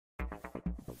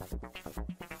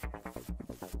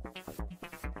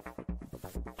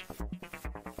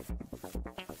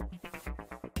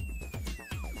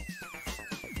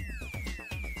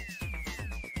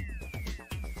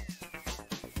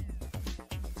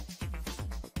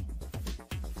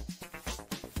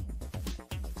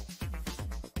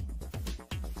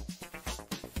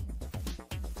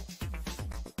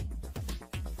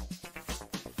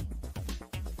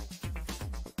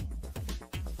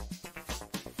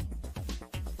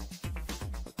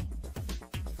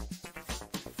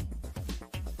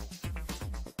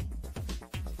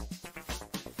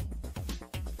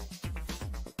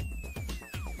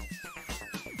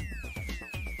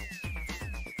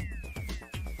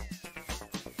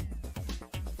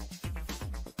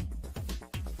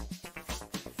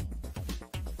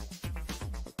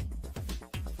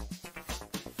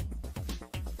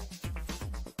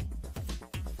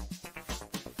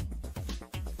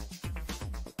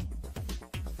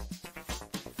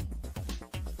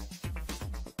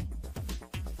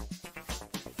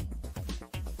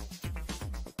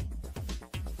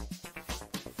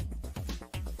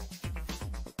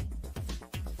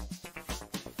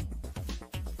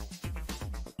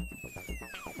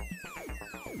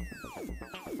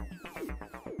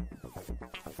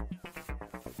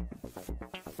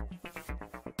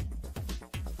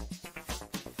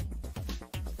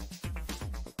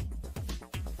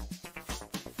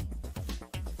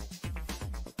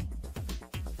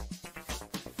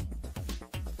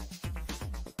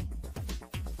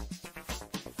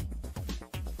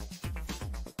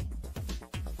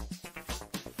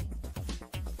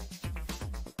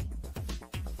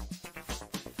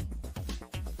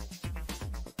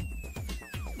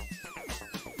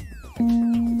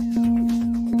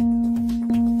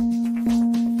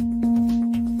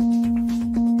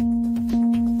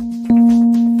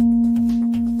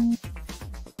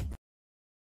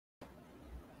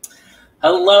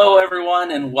Hello,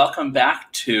 everyone, and welcome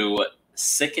back to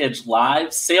Sikich Live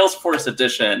Salesforce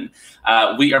Edition.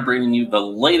 We are bringing you the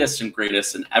latest and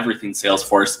greatest in everything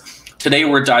Salesforce. Today,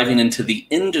 we're diving into the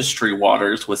industry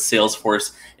waters with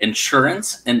Salesforce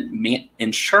insurance and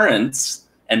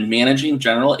managing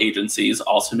general agencies,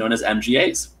 also known as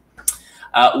MGAs.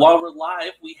 While we're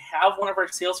live, we have one of our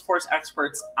Salesforce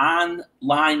experts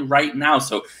online right now.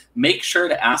 So make sure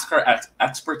to ask our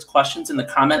experts questions in the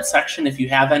comment section if you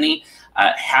have any.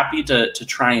 Happy to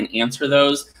try and answer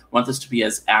those. Want this to be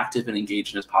as active and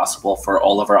engaging as possible for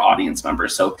all of our audience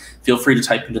members. So feel free to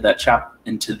type into that chat,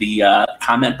 into the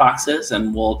comment boxes,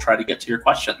 and we'll try to get to your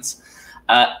questions.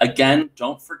 Again,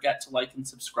 don't forget to like and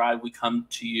subscribe. We come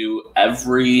to you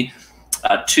every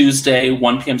Tuesday,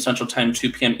 1 p.m. Central Time,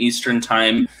 2 p.m. Eastern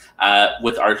Time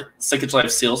with our Sikich Live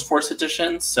Salesforce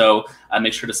edition. So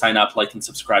make sure to sign up, like, and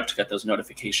subscribe to get those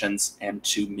notifications and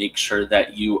to make sure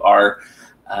that you are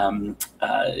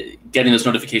getting those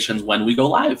notifications when we go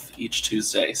live each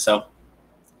Tuesday. So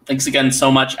thanks again so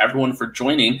much, everyone, for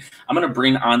joining. I'm going to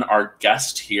bring on our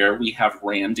guest here. We have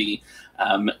Randy,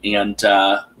 and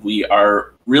we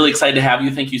are really excited to have you.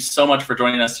 Thank you so much for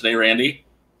joining us today, Randy.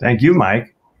 Thank you,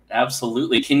 Mike.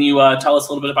 Absolutely. Can you tell us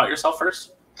a little bit about yourself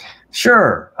first?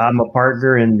 Sure. I'm a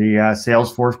partner in the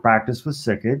Salesforce practice with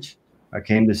Sikich. I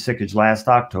came to Sikich last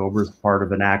October as part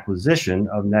of an acquisition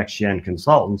of NextGen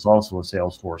Consultants, also a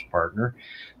Salesforce partner.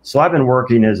 So I've been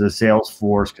working as a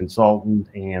Salesforce consultant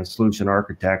and solution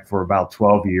architect for about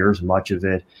 12 years, much of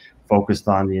it focused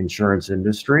on the insurance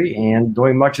industry, and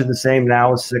doing much of the same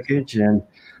now with Sikich and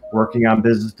working on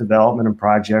business development and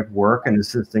project work and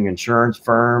assisting insurance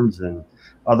firms and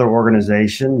other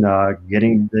organizations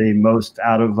getting the most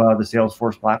out of the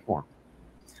Salesforce platform.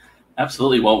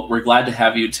 Absolutely. Well, we're glad to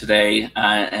have you today,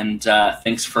 and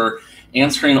thanks for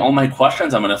answering all my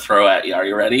questions I'm going to throw at you. Are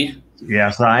you ready?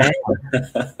 Yes, I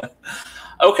am.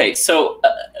 Okay, so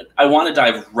I want to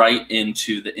dive right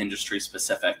into the industry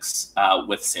specifics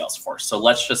with Salesforce. So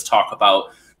let's just talk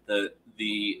about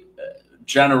the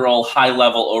general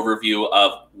high-level overview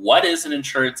of what is an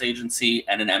insurance agency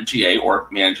and an MGA, or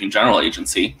managing general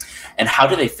agency, and how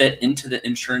do they fit into the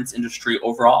insurance industry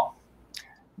overall?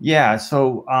 Yeah,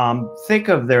 so think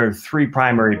of their three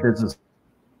primary business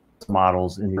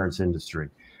models in the insurance industry.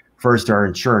 First are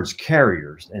insurance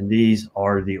carriers, and these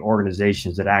are the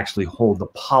organizations that actually hold the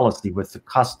policy with the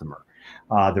customer.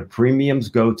 The premiums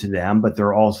go to them, but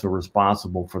they're also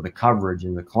responsible for the coverage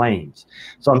and the claims.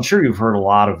 So I'm sure you've heard a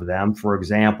lot of them. For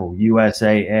example,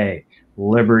 USAA,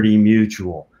 Liberty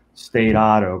Mutual, State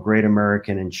Auto, Great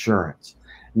American Insurance.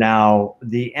 Now,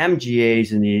 the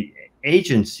MGAs and the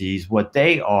agencies, what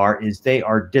they are is they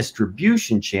are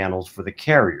distribution channels for the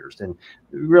carriers. And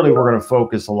really, we're going to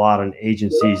focus a lot on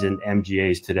agencies and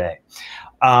MGAs today.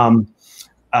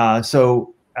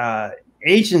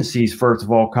 Agencies, first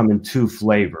of all, come in two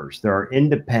flavors. There are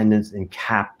independents and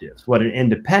captives. What an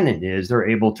independent is, they're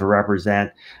able to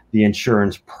represent the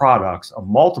insurance products of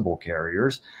multiple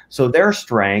carriers. So their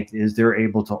strength is they're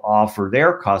able to offer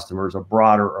their customers a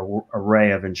broader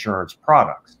array of insurance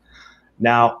products.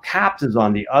 Now, captives,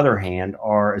 on the other hand,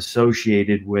 are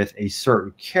associated with a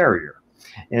certain carrier.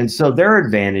 And so their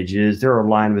advantage is they're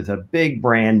aligned with a big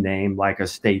brand name like a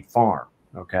State Farm.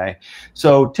 Okay.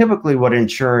 So typically what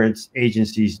insurance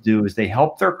agencies do is they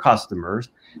help their customers,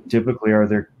 typically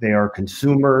they are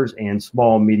consumers and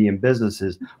small, medium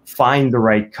businesses, find the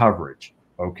right coverage.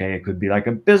 Okay. It could be like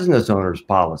a business owner's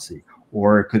policy,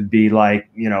 or it could be like,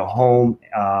 home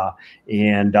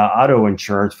and auto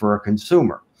insurance for a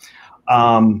consumer.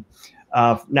 Now,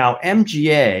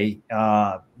 MGA,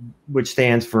 which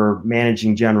stands for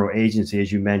Managing General Agency,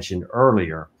 as you mentioned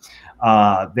earlier,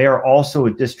 they're also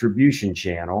a distribution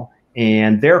channel,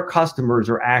 and their customers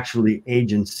are actually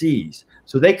agencies.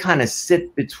 So they kind of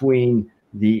sit between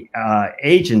the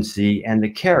agency and the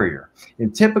carrier.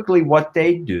 And typically what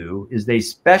they do is they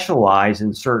specialize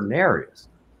in certain areas.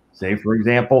 Say, for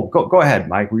example, go ahead,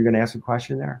 Mike. Were you going to ask a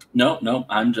question there? No,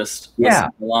 I'm just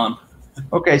listening along.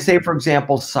 Okay, say, for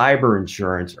example, cyber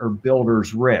insurance or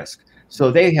builder's risk. So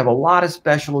they have a lot of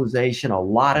specialization, a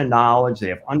lot of knowledge. They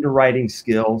have underwriting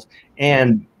skills,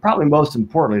 and probably most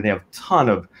importantly, they have a ton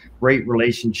of great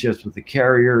relationships with the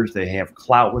carriers. They have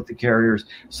clout with the carriers.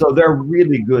 So they're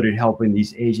really good at helping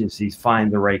these agencies find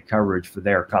the right coverage for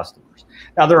their customers.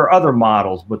 Now, there are other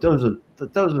models, but those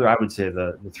are I would say,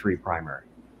 the three primary.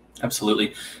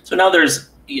 Absolutely. So now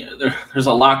there's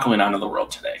a lot going on in the world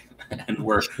today, and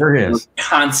we're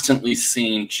constantly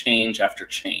seeing change after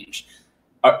change.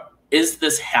 Is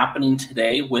this happening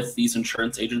today with these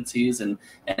insurance agencies and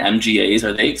MGAs?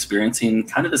 Are they experiencing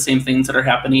kind of the same things that are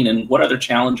happening, and what other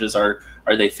challenges are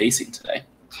they facing today?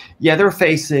 Yeah, they're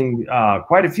facing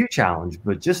quite a few challenges,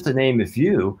 but just to name a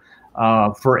few,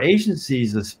 for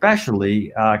agencies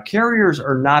especially, carriers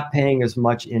are not paying as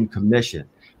much in commission.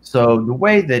 So the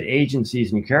way that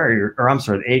agencies and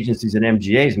agencies and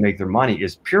MGAs make their money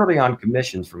is purely on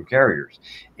commissions from carriers.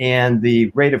 And the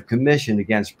rate of commission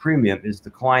against premium is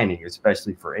declining,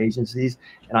 especially for agencies.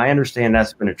 And I understand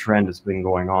that's been a trend that's been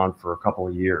going on for a couple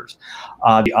of years.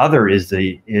 The other is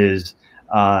the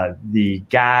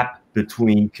gap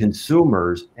between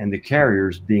consumers and the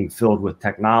carriers being filled with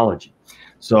technology.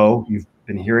 So you've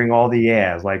been hearing all the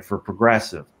ads, like for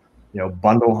Progressive,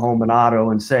 bundle home and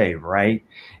auto and save, right?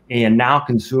 And now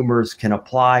consumers can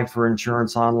apply for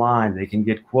insurance online. They can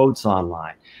get quotes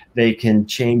online. They can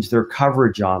change their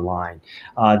coverage online.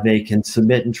 They can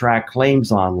submit and track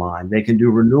claims online. They can do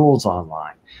renewals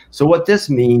online. So what this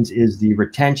means is the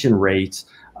retention rates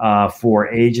for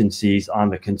agencies on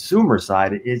the consumer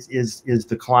side is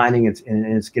declining, and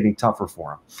it's getting tougher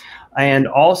for them. And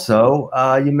also,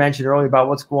 you mentioned earlier about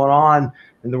what's going on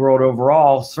in the world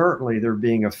overall. Certainly, they're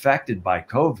being affected by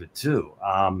COVID too.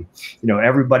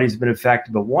 Everybody's been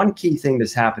affected, but one key thing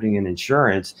that's happening in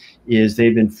insurance is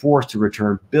they've been forced to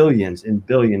return billions and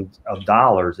billions of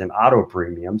dollars in auto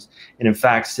premiums. And in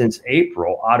fact, since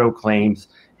April, auto claims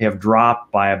have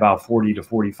dropped by about 40 to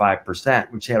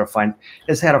 45%, which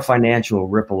has had a financial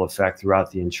ripple effect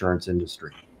throughout the insurance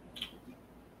industry.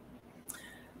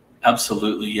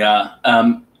 Absolutely, yeah.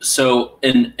 So,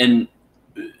 and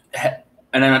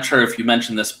I'm not sure if you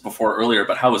mentioned this before earlier,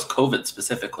 but how was COVID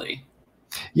specifically?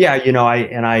 Yeah,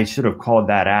 I should have called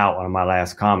that out on my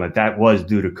last comment. That was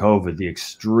due to COVID, the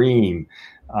extreme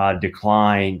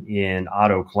decline in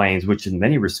auto claims, which in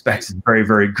many respects is very,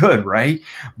 very good, right?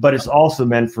 But it's also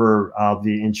meant for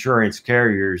the insurance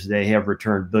carriers. They have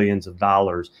returned billions of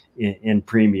dollars in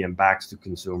premium back to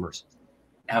consumers.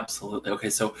 Absolutely. Okay,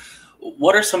 so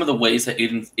what are some of the ways that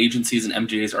agencies and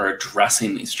MGAs are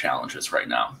addressing these challenges right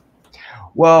now?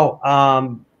 Well,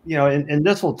 and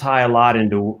this will tie a lot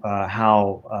into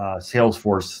how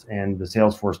Salesforce and the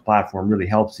Salesforce platform really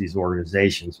helps these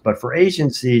organizations. But for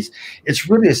agencies, it's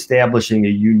really establishing a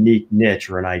unique niche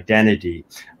or an identity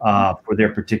for their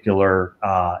particular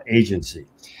agency.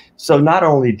 So not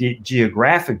only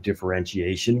geographic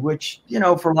differentiation, which,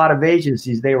 for a lot of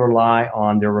agencies, they rely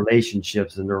on their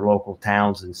relationships in their local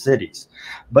towns and cities.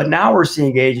 But now we're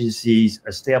seeing agencies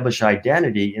establish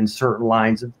identity in certain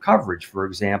lines of coverage. For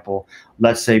example,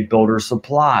 let's say builder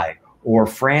supply or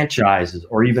franchises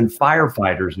or even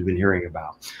firefighters we've been hearing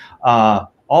about.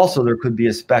 Also, there could be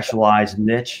a specialized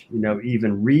niche,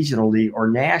 even regionally or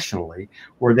nationally,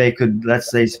 where they could, let's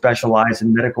say, specialize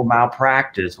in medical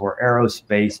malpractice or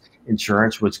aerospace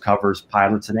insurance, which covers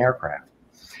pilots and aircraft.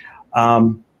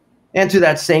 And to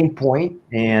that same point,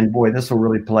 and boy, this will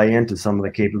really play into some of the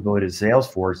capabilities of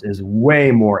Salesforce, is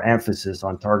way more emphasis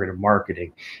on targeted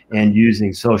marketing and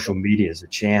using social media as a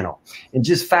channel. And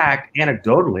just fact,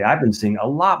 anecdotally, I've been seeing a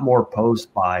lot more posts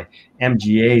by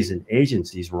MGAs and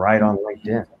agencies right on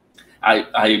LinkedIn.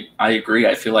 I agree.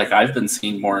 I feel like I've been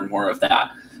seeing more and more of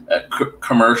that.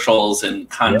 Commercials and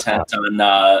content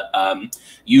on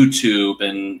YouTube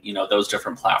and those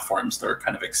different platforms. They're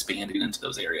kind of expanding into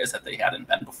those areas that they hadn't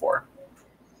been before.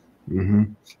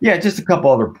 Yeah, just a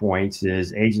couple other points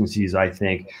is agencies, I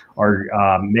think,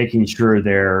 are making sure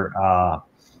they're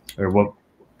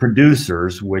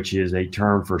producers, which is a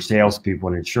term for salespeople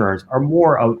in insurance, are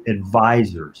more of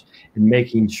advisors in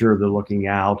making sure they're looking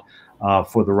out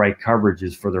for the right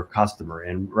coverages for their customer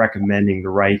and recommending the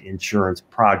right insurance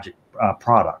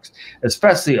products,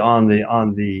 especially on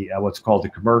the what's called the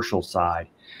commercial side,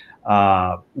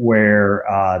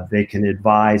 where they can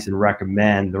advise and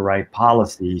recommend the right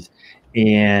policies.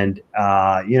 And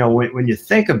when you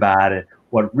think about it,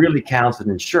 what really counts in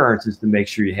insurance is to make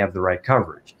sure you have the right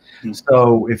coverage.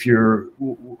 So if you're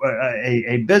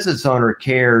a business owner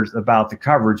cares about the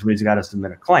coverage when he's got to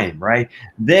submit a claim, right?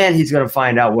 Then he's going to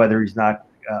find out whether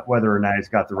or not he's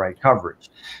got the right coverage.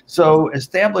 So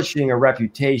establishing a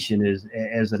reputation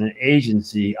as an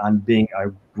agency on being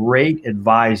a great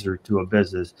advisor to a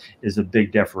business is a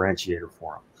big differentiator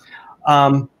for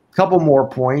them. Couple more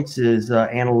points is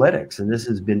analytics, and this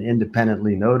has been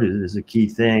independently noted as a key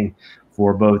thing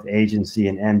for both agency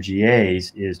and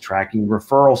MGAs is tracking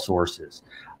referral sources.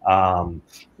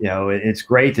 It's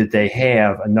great that they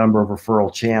have a number of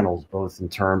referral channels, both in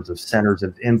terms of centers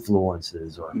of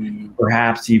influences or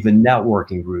perhaps even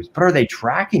networking groups. But are they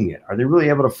tracking it? Are they really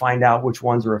able to find out which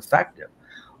ones are effective?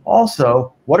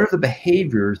 Also, what are the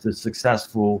behaviors that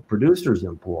successful producers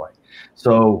employ?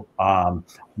 So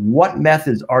what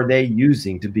methods are they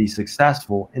using to be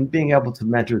successful in being able to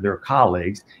mentor their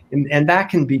colleagues? And that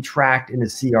can be tracked in a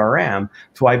CRM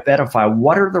to identify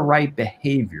what are the right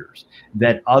behaviors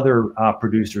that other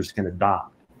producers can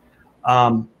adopt.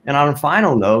 And on a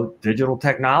final note, digital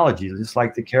technology, just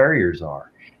like the carriers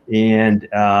are. And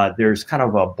there's kind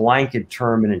of a blanket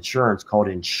term in insurance called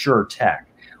InsurTech,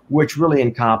 which really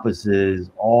encompasses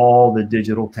all the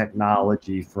digital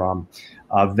technology from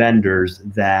vendors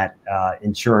that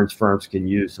insurance firms can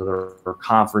use. So there are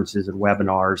conferences and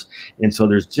webinars. And so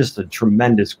there's just a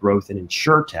tremendous growth in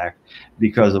InsurTech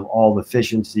because of all the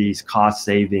efficiencies, cost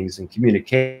savings, and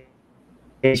communications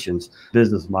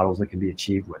business models that can be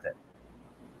achieved with it.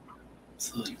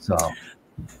 Absolutely.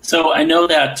 So I know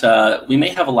that we may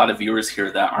have a lot of viewers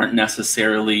here that aren't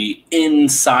necessarily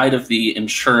inside of the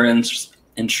insurance,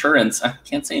 I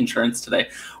can't say insurance today,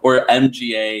 or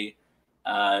MGA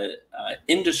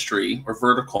industry or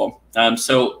vertical.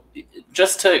 So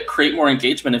just to create more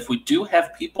engagement, if we do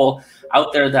have people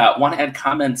out there that want to add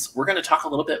comments, we're going to talk a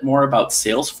little bit more about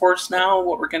Salesforce now,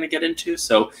 what we're going to get into.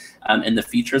 So and the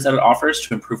features that it offers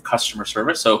to improve customer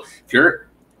service. So if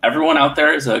everyone out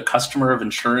there is a customer of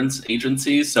insurance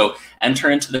agencies, so enter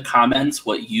into the comments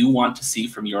what you want to see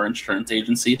from your insurance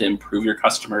agency to improve your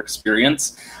customer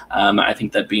experience. I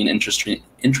think that'd be an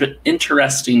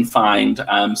interesting find.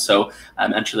 So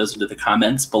enter those into the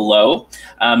comments below.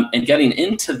 And getting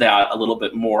into that a little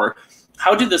bit more,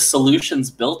 how do the solutions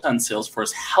built on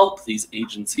Salesforce help these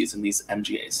agencies and these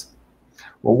MGAs?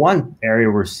 Well, one area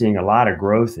we're seeing a lot of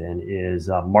growth in is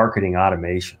marketing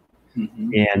automation.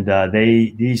 And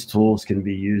these tools can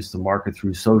be used to market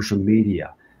through social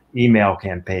media, email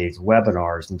campaigns,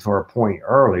 webinars, and to our point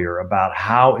earlier about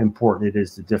how important it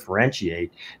is to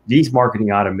differentiate. These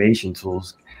marketing automation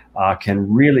tools can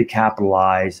really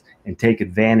capitalize and take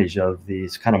advantage of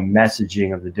these kind of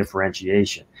messaging of the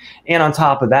differentiation. And on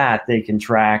top of that, they can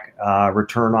track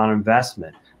return on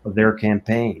investment of their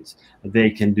campaigns. They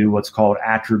can do what's called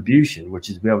attribution, which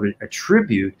is be able to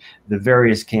attribute the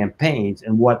various campaigns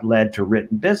and what led to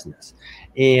written business.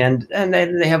 And then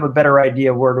they have a better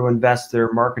idea of where to invest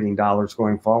their marketing dollars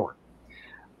going forward.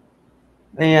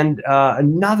 And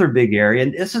another big area,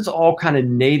 and this is all kind of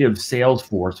native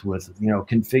Salesforce with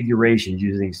configurations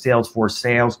using Salesforce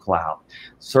Sales Cloud,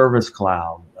 Service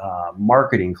Cloud,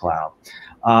 Marketing Cloud.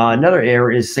 Another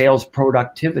area is sales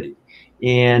productivity.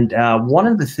 And one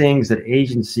of the things that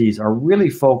agencies are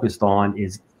really focused on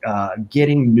is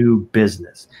getting new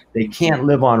business. They can't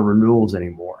live on renewals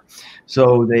anymore.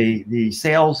 So the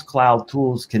Sales Cloud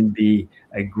tools can be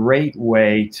a great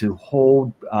way to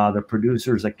hold the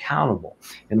producers accountable.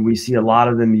 And we see a lot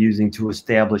of them using to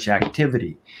establish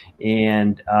activity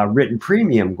and written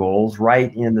premium goals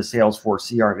right in the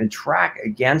Salesforce CRM and track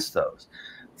against those.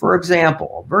 For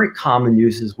example, a very common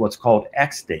use is what's called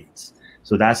X dates.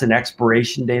 So that's an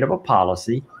expiration date of a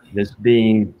policy that's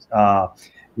being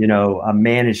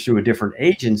managed through a different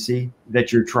agency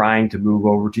that you're trying to move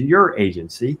over to your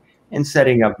agency, and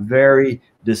setting up very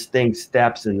distinct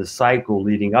steps in the cycle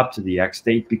leading up to the X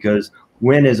date, because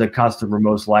when is a customer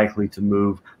most likely to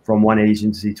move from one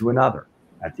agency to another?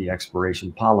 At the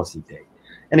expiration policy date.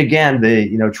 And again,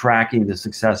 tracking the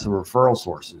success of referral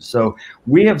sources. So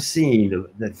we have seen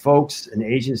that folks and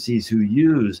agencies who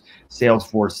use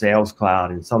Salesforce Sales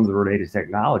Cloud and some of the related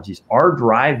technologies are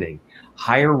driving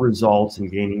higher results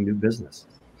and gaining new business.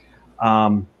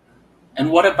 And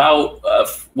what about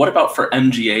for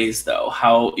MGAs though?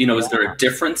 How, is there a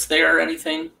difference there or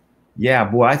anything? Yeah,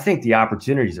 boy, I think the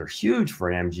opportunities are huge for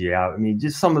an MGA. I mean,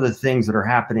 just some of the things that are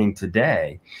happening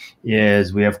today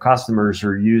is we have customers who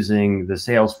are using the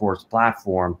Salesforce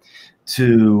platform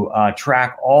to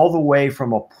track all the way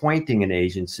from appointing an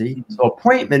agency. So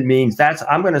appointment means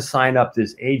I'm going to sign up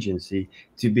this agency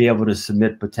to be able to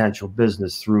submit potential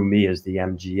business through me as the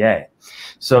MGA.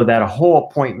 So that whole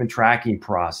appointment tracking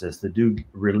process, the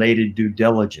related due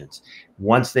diligence,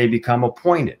 once they become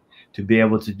appointed, to be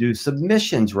able to do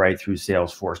submissions right through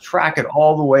Salesforce, track it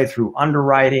all the way through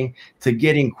underwriting to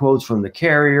getting quotes from the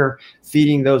carrier,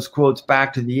 feeding those quotes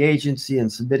back to the agency and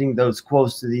submitting those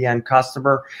quotes to the end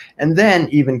customer, and then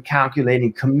even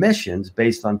calculating commissions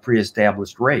based on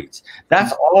pre-established rates.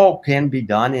 That's all can be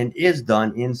done and is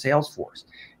done in Salesforce.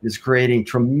 It's creating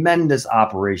tremendous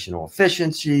operational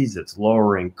efficiencies. It's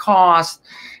lowering costs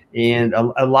and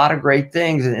a lot of great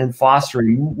things, and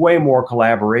fostering way more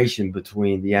collaboration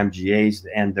between the MGAs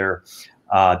and their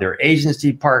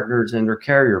agency partners and their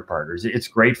carrier partners. It's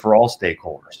great for all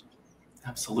stakeholders.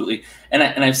 Absolutely. And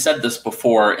I've said this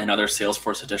before in other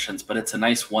Salesforce editions, but it's a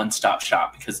nice one-stop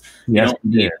shop, because you don't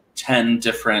need 10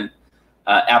 different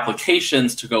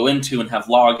applications to go into and have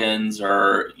logins,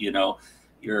 or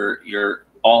you're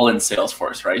all in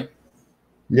Salesforce, right?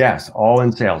 Yes, all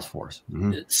in Salesforce.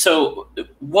 Mm-hmm. So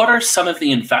what are some of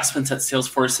the investments that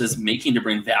Salesforce is making to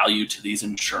bring value to these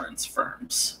insurance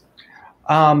firms?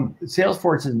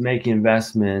 Salesforce is making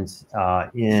investments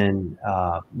in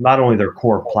not only their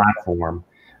core platform,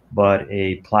 but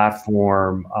a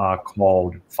platform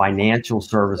called Financial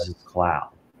Services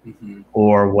Cloud,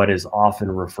 or what is often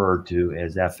referred to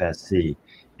as FSC.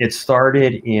 It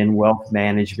started in wealth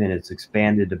management, it's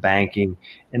expanded to banking,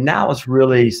 and now it's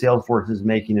really Salesforce is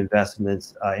making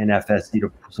investments in FSC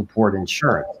to support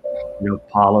insurance,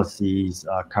 policies,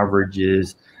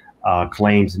 coverages,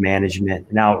 claims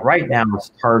management. Now, right now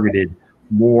it's targeted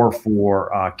more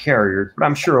for carriers, but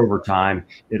I'm sure over time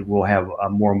it will have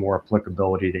more and more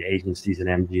applicability to agencies and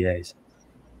MGAs.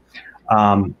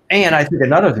 And I think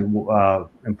another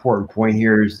important point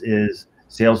here is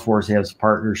Salesforce has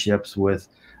partnerships with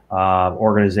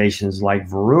organizations like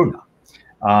Varuna.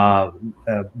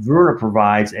 Varuna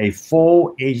provides a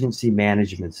full agency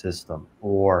management system,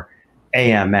 or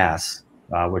AMS,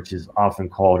 which is often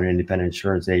called in independent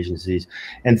insurance agencies.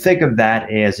 And think of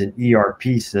that as an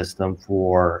ERP system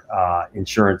for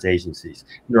insurance agencies.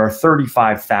 There are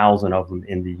 35,000 of them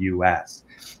in the US.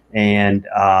 And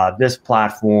this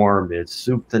platform is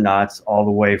soup to nuts, all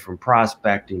the way from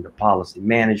prospecting to policy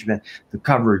management, the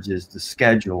coverages, the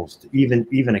schedules, to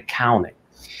even accounting,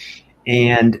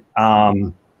 and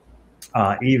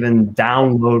even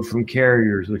download from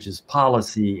carriers, which is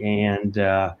policy and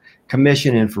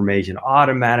commission information,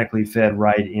 automatically fed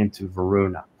right into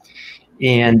Varuna.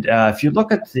 And if you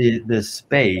look at this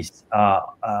space,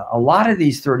 a lot of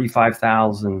these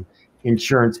 35,000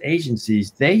 insurance agencies,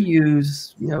 they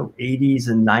use 80s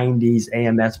and 90s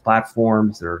AMS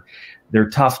platforms. They're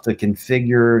tough to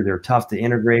configure, they're tough to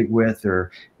integrate with,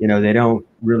 or they don't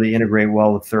really integrate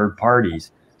well with third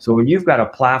parties. So when you've got a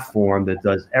platform that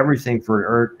does everything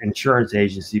for an insurance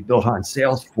agency built on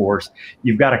Salesforce,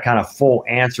 you've got a kind of full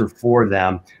answer for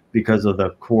them because of the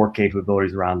core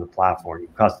capabilities around the platform. You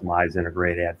customize,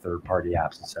 integrate, add third-party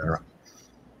apps, etc.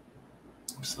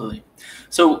 Absolutely.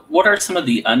 So what are some of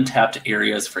the untapped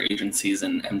areas for agencies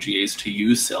and MGAs to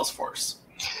use Salesforce?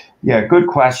 Yeah, good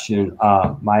question,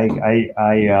 Mike.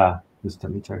 Just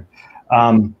let me check.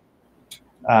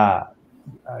 A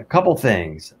couple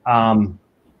things.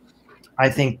 I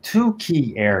think two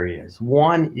key areas.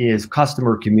 One is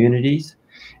customer communities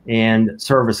and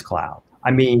Service Cloud.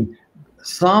 I mean,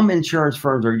 some insurance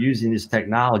firms are using this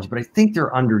technology, but I think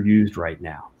they're underused right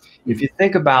now. If you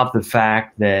think about the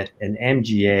fact that an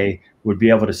MGA would be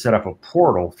able to set up a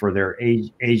portal for their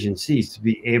agencies to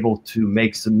be able to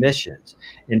make submissions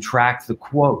and track the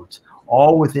quotes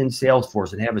all within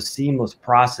Salesforce and have a seamless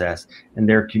process in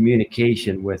their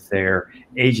communication with their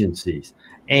agencies.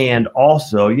 And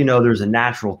also, you know, there's a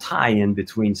natural tie-in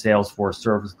between Salesforce,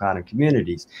 Service Cloud, and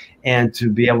Communities, and to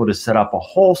be able to set up a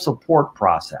whole support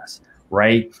process,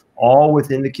 right? All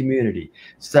within the community.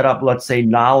 Set up, let's say,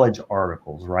 knowledge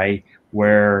articles, right?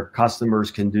 Where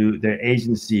customers can do their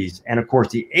agencies, and of course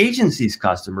the agency's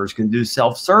customers can do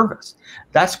self-service.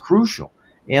 That's crucial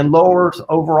and lowers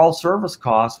overall service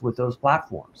costs with those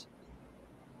platforms.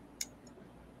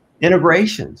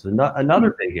 Integrations,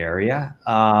 another big area.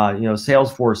 You know,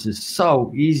 Salesforce is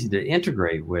so easy to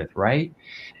integrate with, right?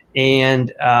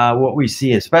 And what we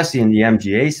see, especially in the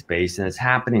MGA space, and it's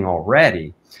happening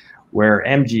already, where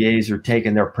MGAs are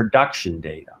taking their production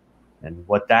data. And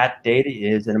what that data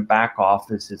is in a back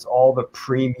office is all the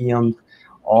premiums,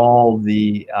 all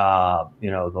the,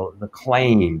 you know, the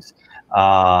claims,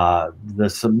 the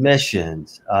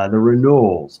submissions, the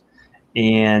renewals.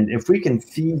 And if we can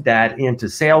feed that into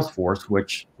Salesforce,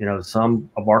 which, you know, some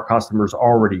of our customers are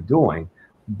already doing,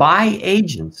 by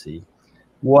agency,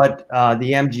 what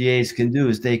the MGAs can do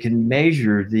is they can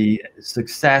measure the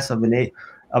success of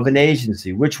an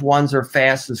agency, which ones are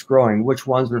fastest growing, which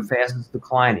ones are fastest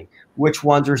declining, which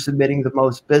ones are submitting the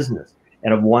most business,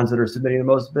 and of ones that are submitting the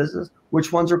most business,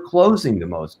 which ones are closing the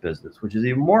most business, which is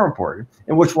even more important,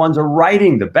 and which ones are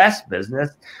writing the best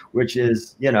business, which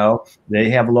is, you know,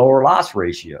 they have lower loss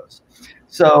ratios.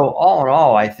 So all in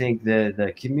all, I think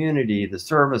the community, the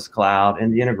Service Cloud,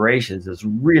 and the integrations is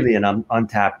really an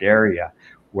untapped area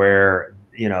where,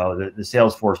 you know, the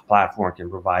Salesforce platform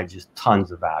can provide just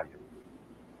tons of value.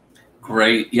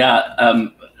 Great. Yeah.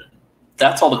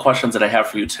 That's all the questions that I have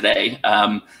for you today.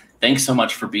 Thanks so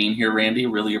much for being here, Randy.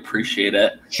 Really appreciate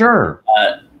it. Sure.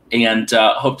 And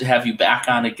hope to have you back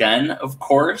on again, of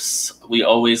course. We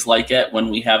always like it when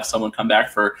we have someone come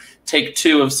back for take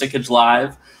 2 of Sikich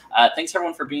Live. Thanks,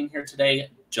 everyone, for being here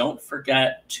today. Don't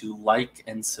forget to like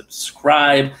and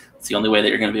subscribe. It's the only way that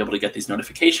you're going to be able to get these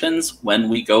notifications when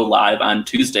we go live on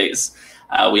Tuesdays.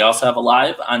 We also have a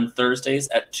live on Thursdays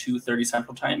at 2:30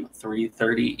 Central Time,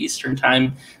 3:30 Eastern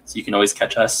Time. So you can always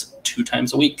catch us 2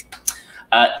 times a week.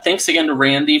 Thanks again to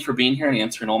Randy for being here and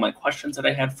answering all my questions that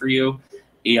I had for you.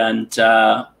 And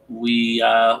we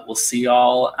will see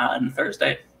y'all on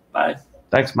Thursday. Bye.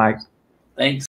 Thanks, Mike. Thanks.